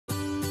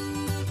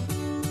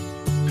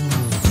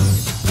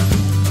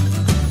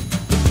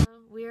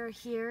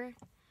here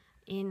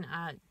in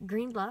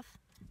Greenbluff.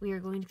 We are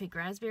going to pick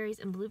raspberries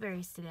and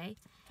blueberries today.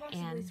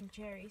 Possibly some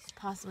cherries.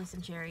 Possibly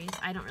some cherries.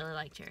 I don't really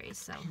like cherries,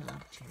 so. I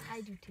love cherries.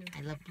 I do too.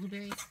 I love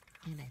blueberries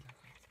and I love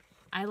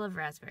raspberries. I love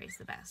raspberries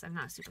the best. I'm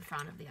not super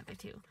fond of the other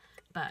two.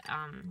 But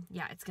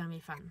yeah, it's gonna be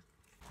fun.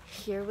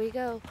 Here we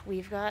go.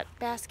 We've got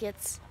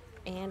baskets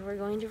and we're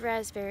going to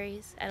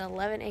raspberries at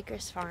 11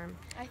 Acres Farm.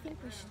 I think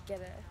we should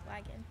get a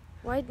wagon.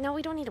 Why? No,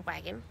 we don't need a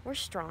wagon. We're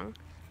strong.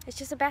 It's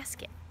just a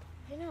basket.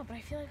 I know, but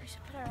I feel like we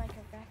should put our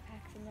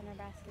backpacks and then our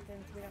baskets in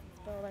so we don't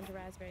spill a bunch of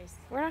raspberries.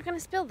 We're not gonna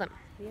spill them.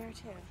 We are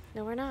too.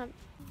 No, we're not.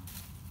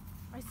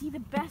 I see the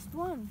best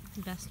one.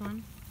 The best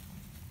one?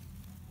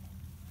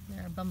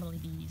 There are bumblebee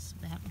bees.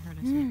 They haven't heard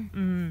us yet.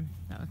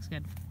 That looks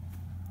good.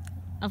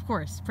 Of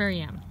course, Prairie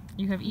Ann,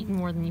 you have eaten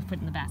more than you've put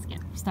in the basket.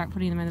 Start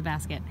putting them in the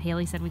basket.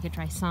 Haley said we could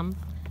try some,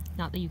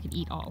 not that you could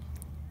eat all.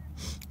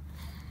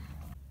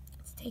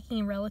 It's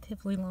taking a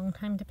relatively long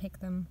time to pick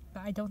them,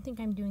 but I don't think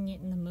I'm doing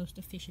it in the most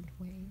efficient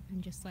way.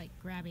 I'm just like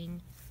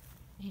grabbing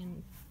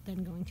and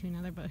then going to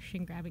another bush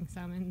and grabbing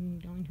some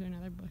and going to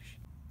another bush.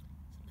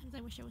 Sometimes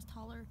I wish I was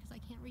taller because I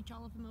can't reach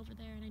all of them over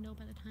there, and I know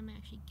by the time I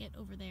actually get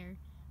over there,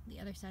 the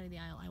other side of the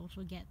aisle, I will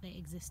forget they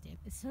existed.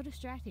 It's so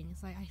distracting.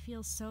 It's like I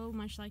feel so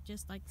much like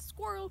just like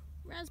squirrel,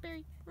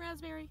 raspberry,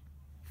 raspberry.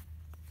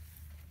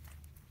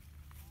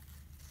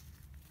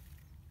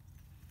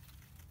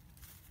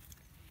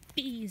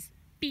 Bees,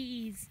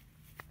 bees,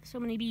 so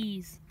many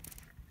bees.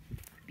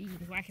 Bees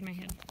whacking my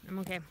head. I'm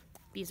okay.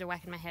 Bees are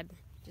whacking my head,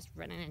 just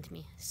running into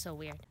me. So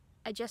weird.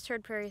 I just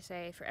heard Prairie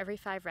say, for every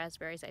 5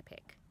 raspberries I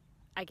pick,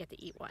 I get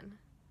to eat one.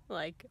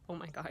 Like, oh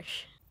my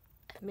gosh.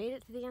 I've made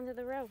it to the end of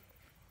the row.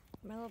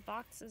 My little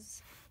box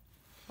is,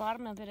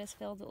 bottom of it is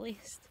filled at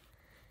least.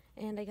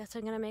 And I guess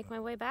I'm gonna make my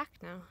way back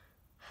now.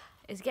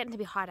 It's getting to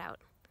be hot out.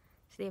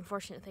 It's the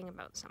unfortunate thing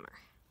about summer.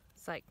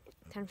 It's like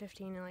 10,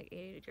 15 and like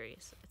 80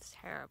 degrees. It's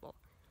terrible.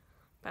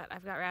 But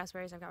I've got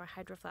raspberries, I've got my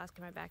hydro flask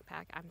in my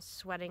backpack. I'm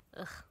sweating,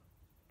 ugh.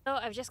 So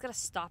I've just gotta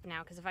stop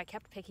now because if I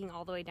kept picking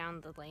all the way down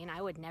the lane,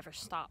 I would never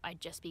stop.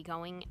 I'd just be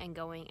going and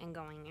going and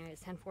going. And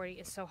it's 10:40,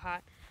 it's so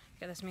hot.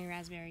 I've got this many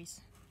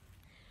raspberries.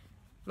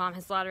 Mom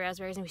has a lot of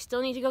raspberries and we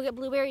still need to go get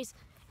blueberries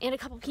and a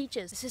couple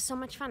peaches. This is so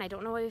much fun. I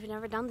don't know why we've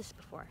never done this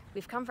before.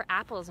 We've come for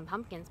apples and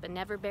pumpkins, but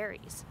never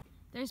berries.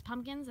 There's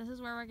pumpkins. This is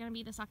where we're gonna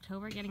be this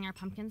October, getting our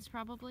pumpkins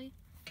probably.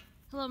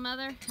 Hello,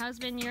 Mother. How's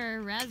been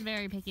your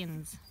raspberry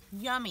pickings?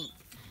 Yummy.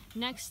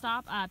 Next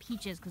stop,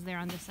 peaches, because they're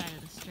on this side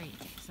of the street.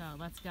 So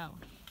let's go.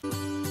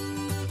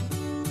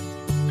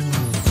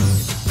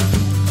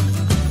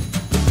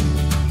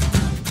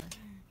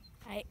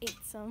 I ate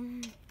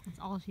some. That's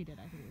all she did,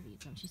 I think, was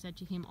eat some. She said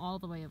she came all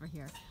the way over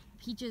here.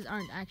 Peaches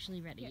aren't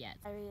actually ready yet.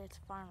 I read it's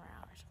farmer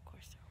hours, of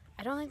course.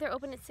 I don't think they're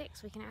open at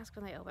 6. We can ask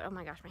when they open. Oh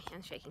my gosh, my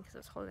hand's shaking because I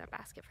was holding that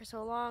basket for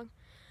so long.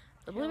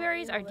 The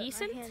blueberries are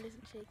decent. My hand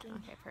isn't shaking.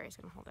 Okay, Prairie's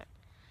gonna hold it.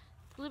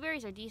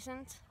 Blueberries are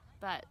decent,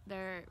 but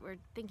we're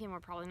thinking we're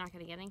probably not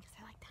gonna get any because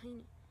they're like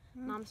tiny.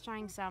 Mom's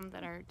trying some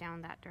that are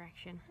down that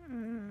direction.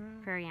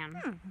 Prairie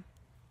Ann.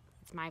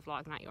 It's my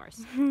vlog, not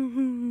yours.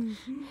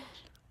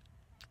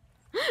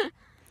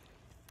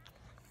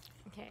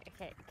 Okay.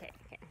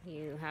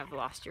 You have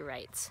lost your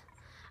rights.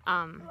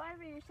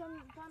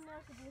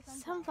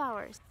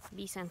 Sunflowers.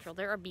 Bee Central.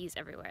 There are bees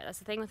everywhere. That's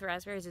the thing with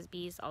raspberries is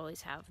bees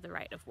always have the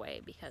right of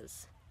way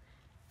because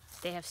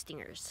they have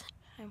stingers.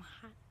 I'm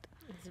hot.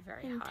 It's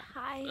very I'm hot.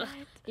 tired. Ugh.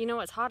 You know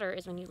what's hotter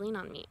is when you lean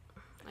on me.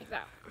 Like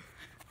that.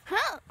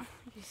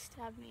 You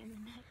stabbed me in the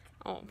neck.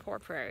 Oh, poor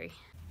Prairie.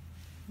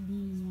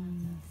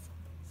 Bees.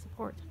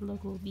 Support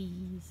local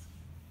bees.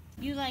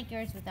 You like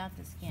yours without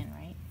the skin,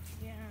 right?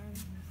 Yeah.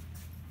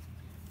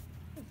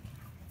 This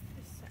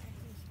side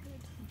is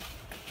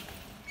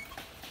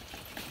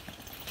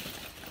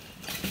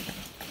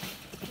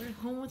good. We're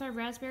home with our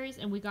raspberries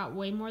and we got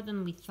way more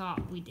than we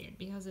thought we did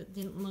because it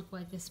didn't look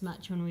like this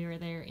much when we were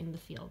there in the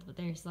field, but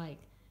there's like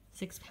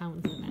 6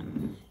 pounds of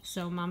them.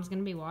 So Mom's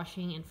gonna be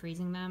washing and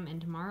freezing them,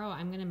 and tomorrow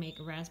I'm gonna make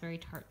raspberry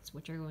tarts,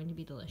 which are going to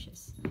be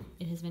delicious.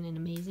 It has been an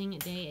amazing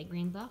day at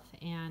Greenbluff,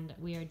 and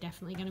we are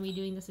definitely gonna be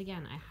doing this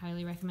again. I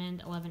highly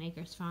recommend 11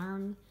 Acres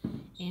Farm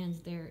and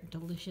their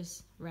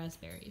delicious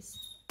raspberries.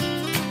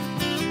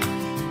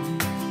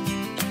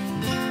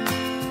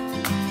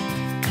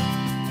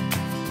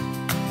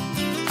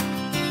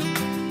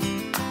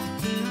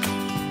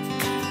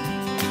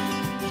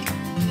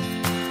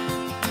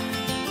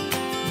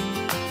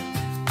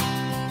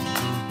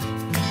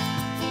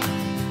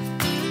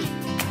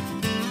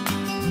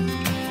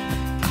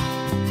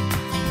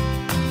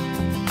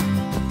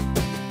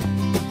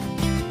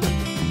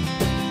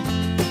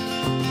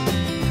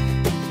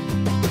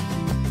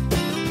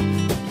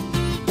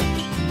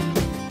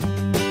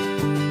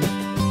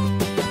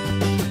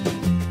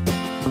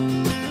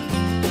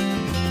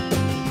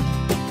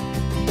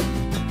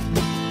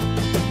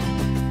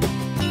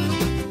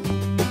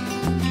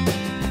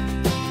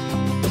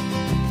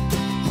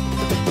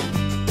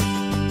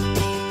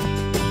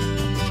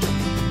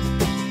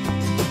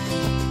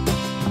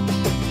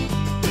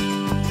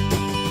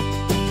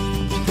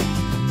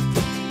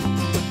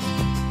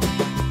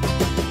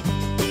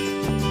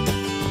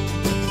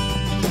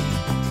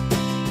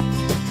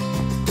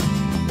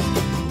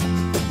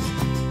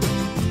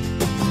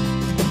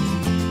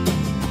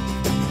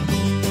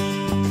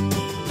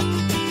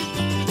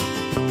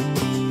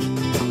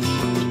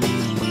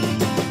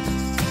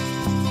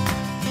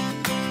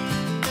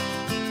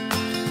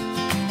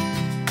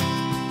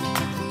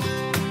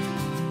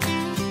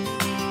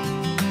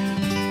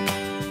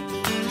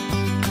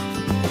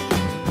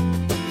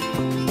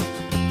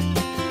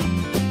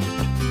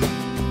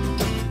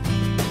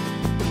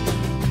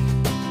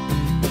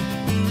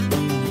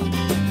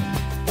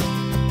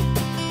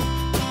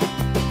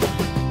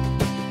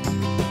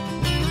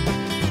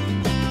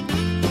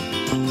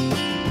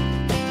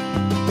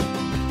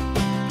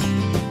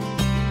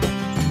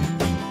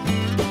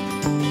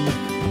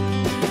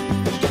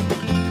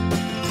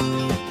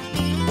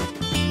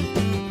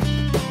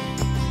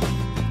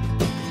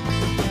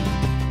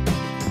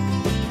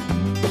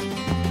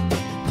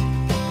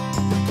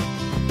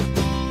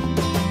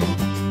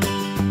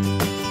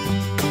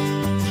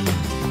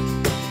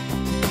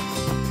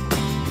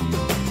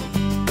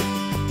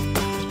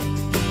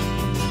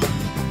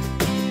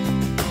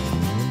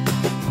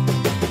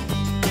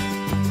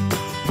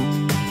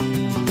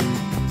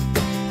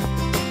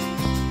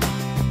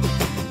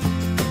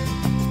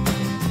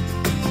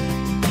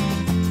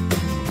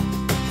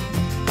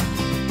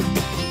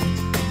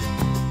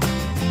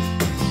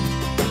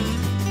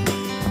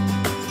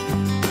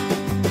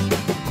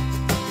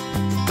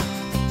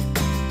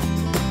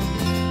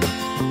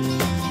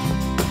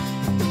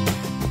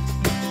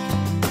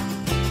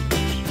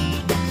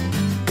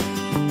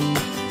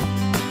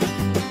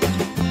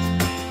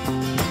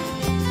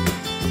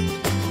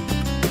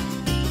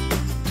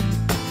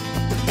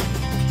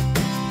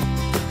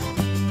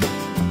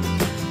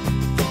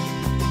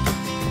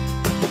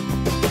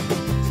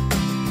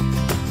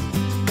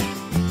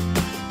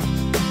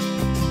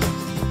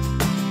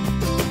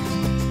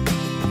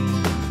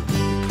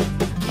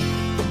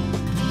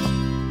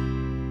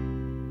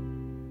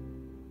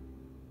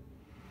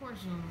 Poor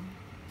Zoom.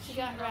 She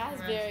got got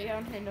raspberry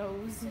on her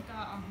nose. She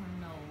got on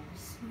her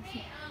nose.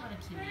 What a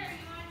cutie.